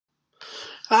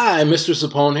Hi, Mr.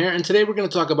 Sapone here, and today we're going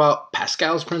to talk about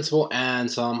Pascal's Principle and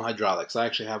some hydraulics. I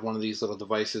actually have one of these little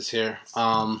devices here.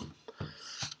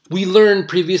 We learned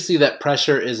previously that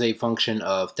pressure is a function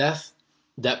of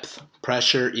depth.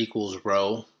 Pressure equals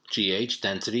rho, GH,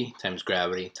 density, times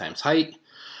gravity, times height.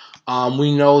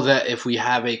 We know that if we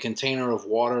have a container of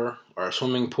water or a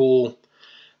swimming pool,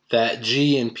 that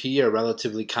G and P are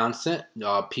relatively constant.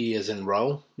 P is in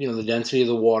rho. The density of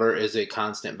the water is a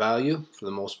constant value for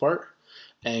the most part.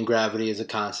 And gravity is a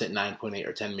constant 9.8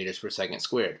 or 10 meters per second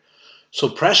squared. So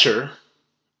pressure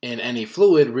in any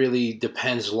fluid really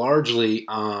depends largely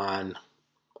on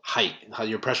height, how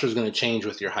your pressure is going to change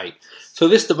with your height. So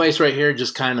this device right here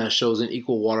just kind of shows an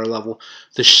equal water level.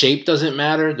 The shape doesn't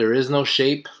matter. There is no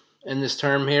shape in this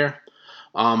term here.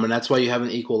 And that's why you have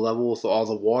an equal level with all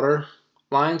the water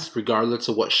lines, regardless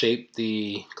of what shape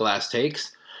the glass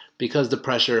takes, because the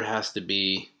pressure has to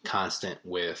be constant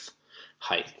with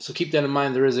height. So keep that in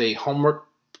mind. There is a homework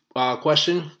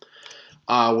question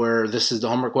where this is the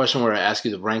homework question where I ask you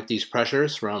to rank these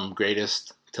pressures from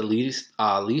greatest to least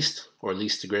or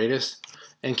least to greatest.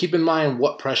 And keep in mind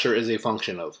what pressure is a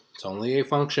function of. It's only a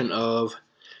function of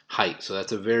height. So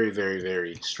that's a very, very,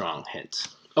 very strong hint.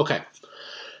 Okay.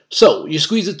 So you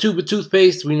squeeze a tube of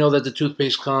toothpaste. We know that the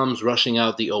toothpaste comes rushing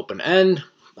out the open end.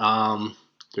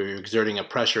 You're exerting a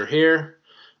pressure here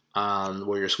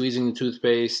where you're squeezing the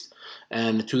toothpaste,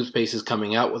 and the toothpaste is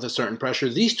coming out with a certain pressure.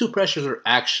 These two pressures are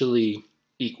actually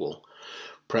equal.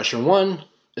 Pressure 1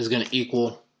 is going to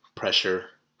equal pressure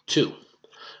 2.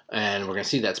 And we're going to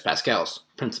see that's Pascal's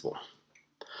principle.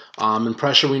 And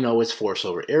pressure we know is force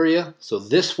over area. So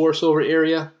this force over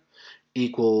area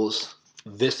equals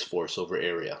this force over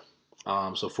area.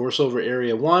 So force over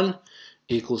area 1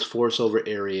 equals force over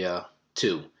area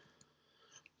 2.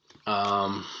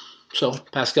 So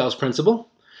Pascal's principle.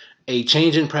 A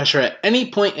change in pressure at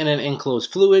any point in an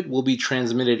enclosed fluid will be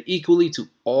transmitted equally to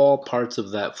all parts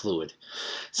of that fluid.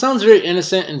 Sounds very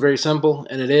innocent and very simple,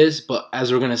 and it is, but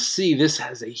as we're going to see, this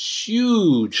has a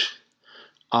huge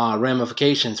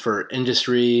ramifications for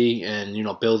industry and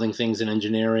building things in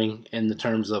engineering in the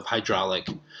terms of hydraulic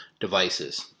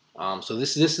devices. So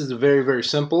this is a very, very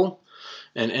simple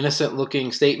and innocent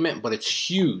looking statement, but it's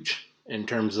huge in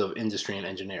terms of industry and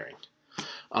engineering.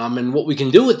 And what we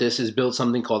can do with this is build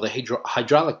something called a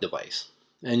hydraulic device.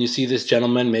 And you see this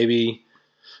gentleman, maybe,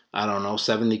 I don't know,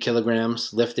 70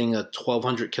 kilograms, lifting a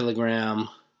 1,200 kilogram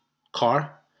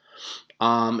car.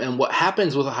 And what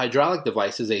happens with a hydraulic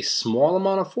device is a small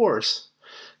amount of force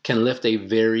can lift a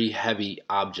very heavy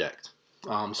object.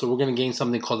 So we're going to gain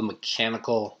something called a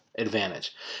mechanical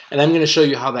advantage. And I'm going to show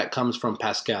you how that comes from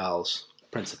Pascal's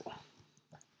principle.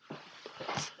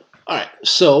 All right,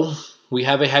 so we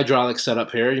have a hydraulic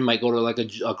setup here. You might go to like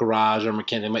a garage or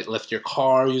mechanic. They might lift your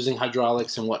car using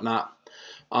hydraulics and whatnot.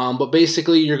 But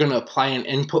basically, you're going to apply an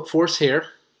input force here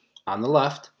on the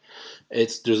left.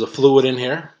 There's a fluid in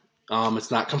here.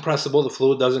 It's not compressible. The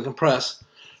fluid doesn't compress.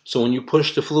 So when you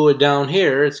push the fluid down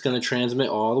here, it's going to transmit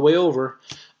all the way over,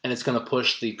 and it's going to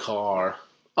push the car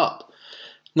up.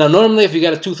 Now, normally, if you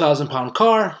got a 2,000-pound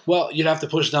car, well, you'd have to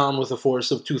push down with a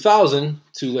force of 2,000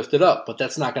 to lift it up, but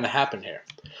that's not going to happen here.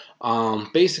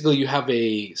 Basically, you have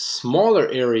a smaller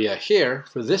area here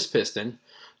for this piston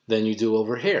than you do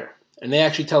over here. And they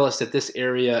actually tell us that this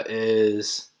area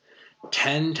is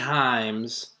 10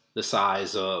 times the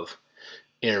size of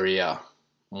area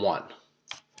 1.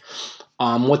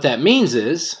 What that means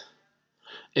is,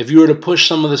 if you were to push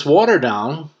some of this water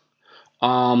down,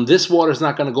 this water is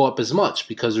not going to go up as much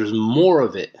because there's more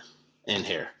of it in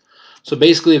here. So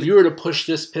basically, if you were to push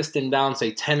this piston down,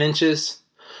 say 10 inches,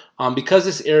 because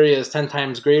this area is 10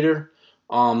 times greater,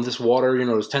 this water,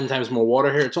 there's 10 times more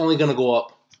water here, it's only going to go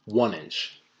up 1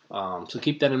 inch. So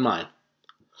keep that in mind.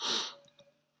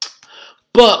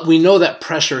 But we know that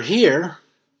pressure here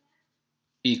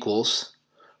equals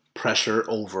pressure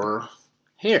over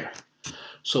here.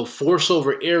 So force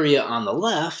over area on the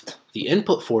left, the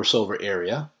input force over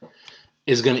area,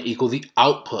 is going to equal the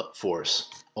output force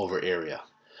over area.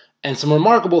 And some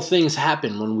remarkable things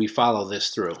happen when we follow this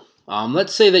through.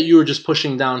 Let's say that you were just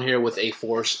pushing down here with a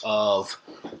force of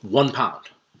 1 pound.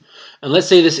 And let's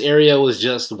say this area was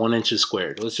just 1 inch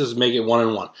squared. Let's just make it 1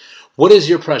 and 1. What is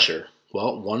your pressure?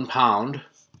 Well, 1 pound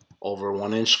over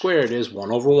 1 inch squared is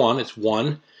 1 over 1. It's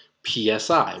 1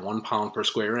 psi, 1 pound per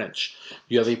square inch.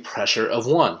 You have a pressure of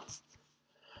 1.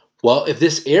 Well, if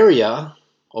this area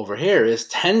over here is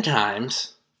 10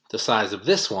 times the size of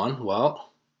this one,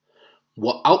 well,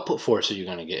 what output force are you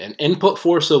going to get? An input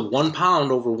force of 1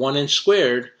 pound over 1 inch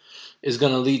squared is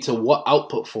going to lead to what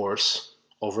output force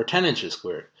over 10 inches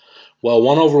squared? Well,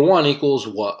 1 over 1 equals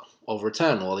what? over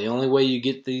 10. Well, the only way you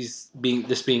get this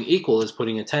being equal is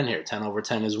putting a 10 here. 10 over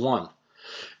 10 is 1.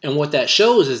 And what that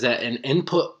shows is that an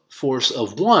input force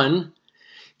of 1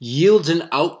 yields an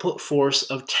output force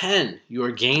of 10. You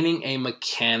are gaining a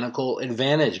mechanical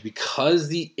advantage because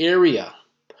the area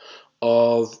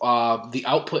of the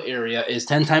output area is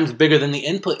 10 times bigger than the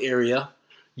input area.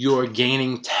 You are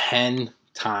gaining 10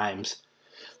 times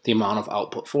the amount of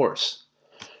output force.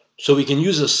 So we can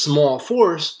use a small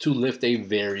force to lift a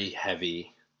very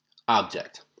heavy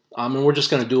object. And we're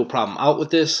just going to do a problem out with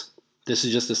this. This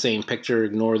is just the same picture.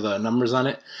 Ignore the numbers on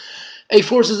it. A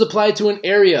force is applied to an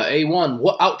area, A1.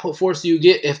 What output force do you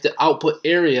get if the output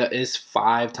area is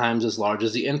 5 times as large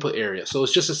as the input area? So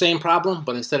it's just the same problem,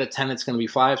 but instead of 10, it's going to be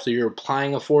 5. So you're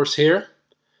applying a force here.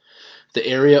 The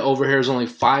area over here is only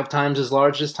 5 times as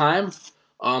large this time.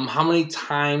 How many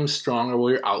times stronger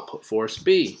will your output force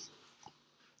be?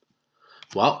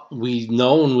 Well, we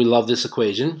know and we love this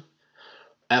equation.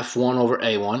 F1 over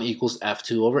A1 equals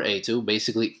F2 over A2.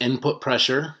 Basically, input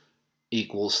pressure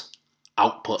equals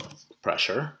output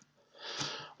pressure.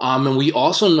 And we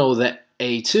also know that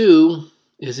A2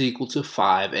 is equal to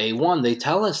 5A1. They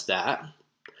tell us that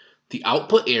the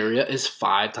output area is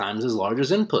 5 times as large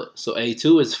as input. So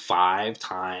A2 is 5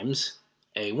 times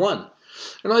A1.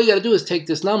 And all you got to do is take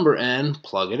this number and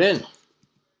plug it in.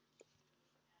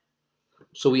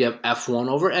 So we have F1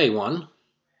 over A1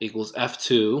 equals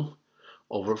F2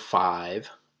 over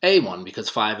 5A1 because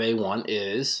 5A1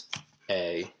 is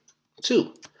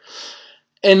A2.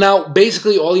 And now,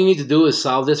 basically, all you need to do is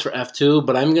solve this for F2,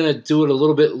 but I'm going to do it a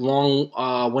little bit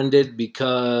long-winded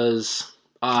because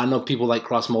I know people like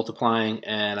cross-multiplying,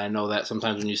 and I know that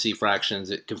sometimes when you see fractions,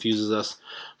 it confuses us.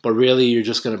 But really, you're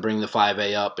just going to bring the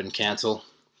 5a up and cancel.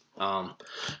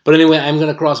 But anyway, I'm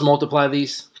going to cross-multiply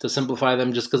these to simplify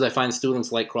them just because I find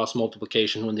students like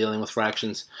cross-multiplication when dealing with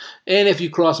fractions. And if you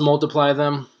cross-multiply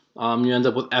them, you end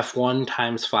up with F1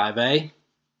 times 5a,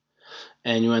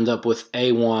 and you end up with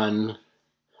A1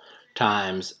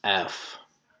 times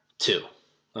F2,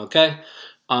 okay?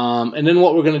 And then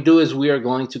what we're going to do is we are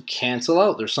going to cancel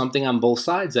out. There's something on both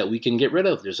sides that we can get rid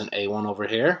of. There's an A1 over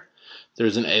here.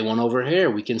 There's an A1 over here.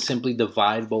 We can simply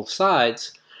divide both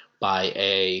sides by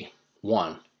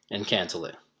A1 and cancel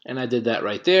it. And I did that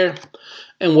right there.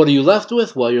 And what are you left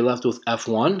with? Well, you're left with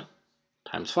F1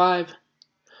 times 5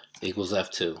 equals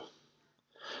F2.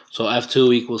 So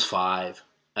F2 equals 5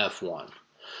 F1.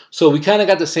 So we kind of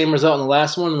got the same result in the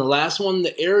last one. In the last one,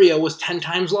 the area was 10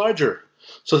 times larger.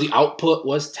 So the output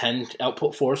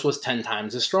force was 10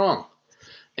 times as strong.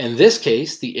 In this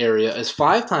case, the area is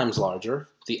 5 times larger.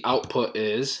 The output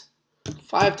is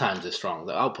 5 times as strong,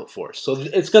 the output force. So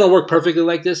it's going to work perfectly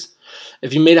like this.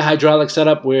 If you made a hydraulic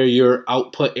setup where your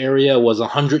output area was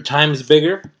 100 times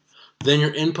bigger than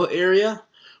your input area,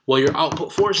 well, your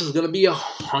output force is going to be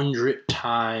 100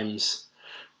 times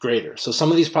greater. So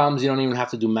some of these problems you don't even have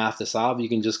to do math to solve. You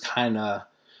can just kind of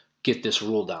get this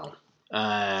rule down.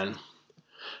 And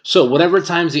so whatever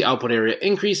times the output area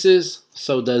increases,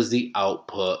 so does the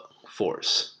output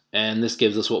force. And this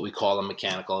gives us what we call a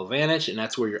mechanical advantage, and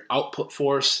that's where your output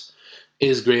force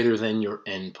is greater than your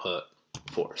input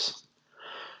force.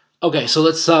 Okay, so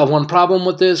let's solve one problem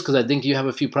with this because I think you have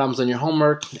a few problems on your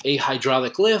homework. A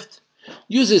hydraulic lift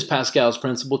uses Pascal's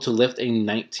principle to lift a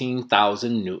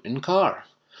 19,000 Newton car.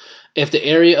 If the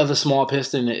area of the small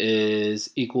piston is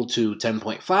equal to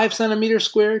 10.5 centimeters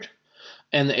squared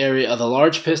and the area of the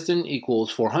large piston equals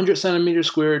 400 centimeters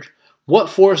squared, what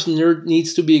force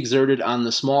needs to be exerted on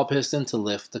the small piston to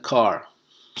lift the car?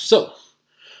 So,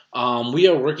 we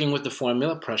are working with the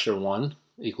formula pressure 1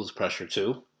 equals pressure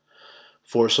 2.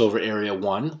 Force over area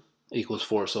 1 equals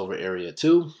force over area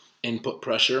 2. Input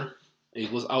pressure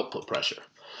equals output pressure.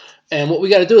 And what we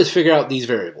got to do is figure out these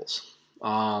variables.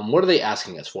 What are they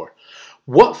asking us for?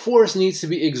 What force needs to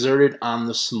be exerted on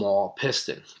the small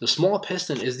piston? The small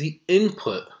piston is the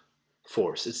input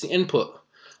force. It's the input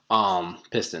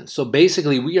piston. So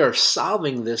basically, we are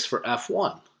solving this for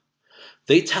F1.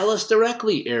 They tell us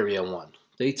directly area 1.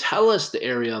 They tell us the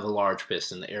area of the large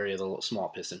piston, the area of the small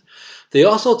piston. They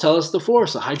also tell us the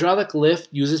force. A hydraulic lift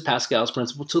uses Pascal's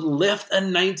principle to lift a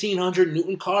 1900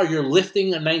 Newton car. You're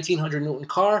lifting a 1900 Newton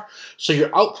car, so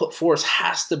your output force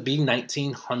has to be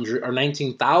 1900 or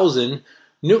 19,000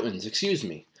 newtons, excuse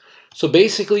me. So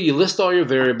basically, you list all your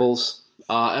variables.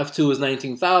 F2 is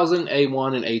 19,000,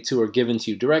 A1 and A2 are given to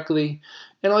you directly,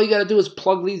 and all you got to do is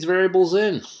plug these variables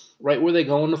in right where they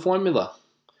go in the formula.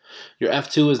 Your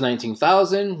F2 is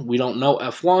 19,000. We don't know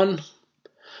F1.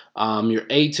 Your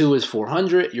A2 is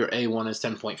 400, your A1 is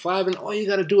 10.5, and all you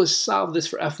got to do is solve this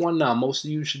for F1 now. Most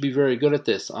of you should be very good at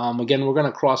this. Again, we're going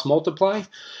to cross multiply.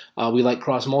 We like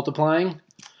cross multiplying.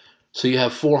 So you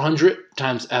have 400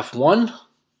 times F1,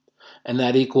 and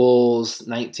that equals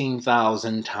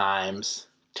 19,000 times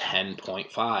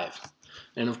 10.5.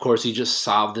 And of course, you just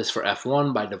solve this for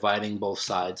F1 by dividing both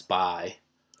sides by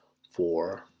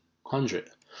 400.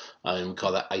 And we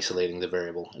call that isolating the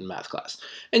variable in math class.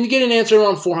 And you get an answer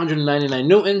around 499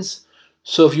 newtons.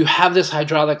 So if you have this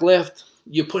hydraulic lift,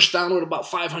 you push down with about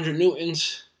 500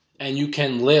 newtons, and you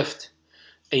can lift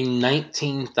a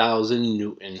 19,000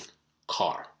 newton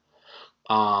car.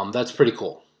 That's pretty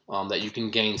cool, that you can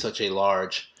gain such a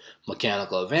large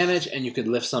mechanical advantage, and you could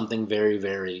lift something very,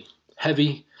 very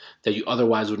heavy that you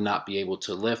otherwise would not be able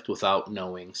to lift without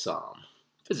knowing some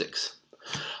physics.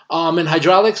 And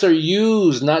hydraulics are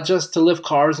used not just to lift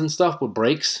cars and stuff, but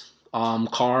brakes,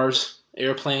 cars,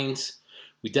 airplanes.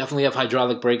 We definitely have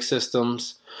hydraulic brake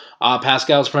systems.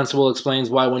 Pascal's principle explains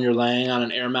why when you're laying on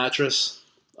an air mattress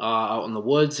out in the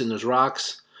woods and there's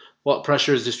rocks, well,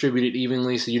 pressure is distributed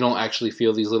evenly, so you don't actually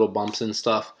feel these little bumps and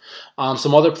stuff.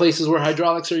 Some other places where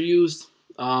hydraulics are used,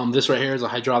 this right here is a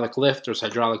hydraulic lift. There's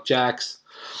hydraulic jacks.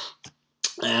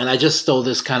 And I just stole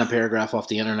this kind of paragraph off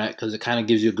the internet because it kind of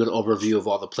gives you a good overview of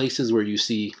all the places where you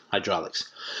see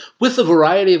hydraulics. With a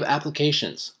variety of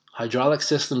applications, hydraulic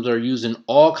systems are used in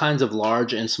all kinds of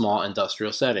large and small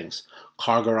industrial settings.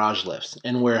 Car garage lifts,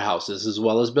 in warehouses as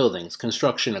well as buildings,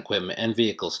 construction equipment and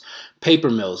vehicles,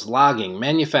 paper mills, logging,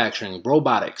 manufacturing,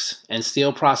 robotics, and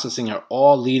steel processing are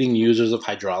all leading users of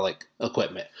hydraulic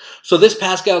equipment. So this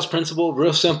Pascal's principle,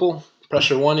 real simple.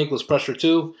 Pressure 1 equals pressure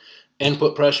 2.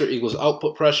 Input pressure equals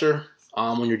output pressure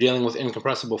when you're dealing with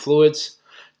incompressible fluids,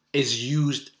 is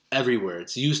used everywhere.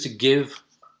 It's used to give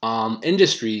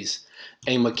industries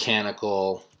a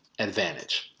mechanical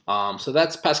advantage. So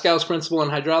that's Pascal's principle in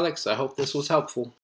hydraulics. I hope this was helpful.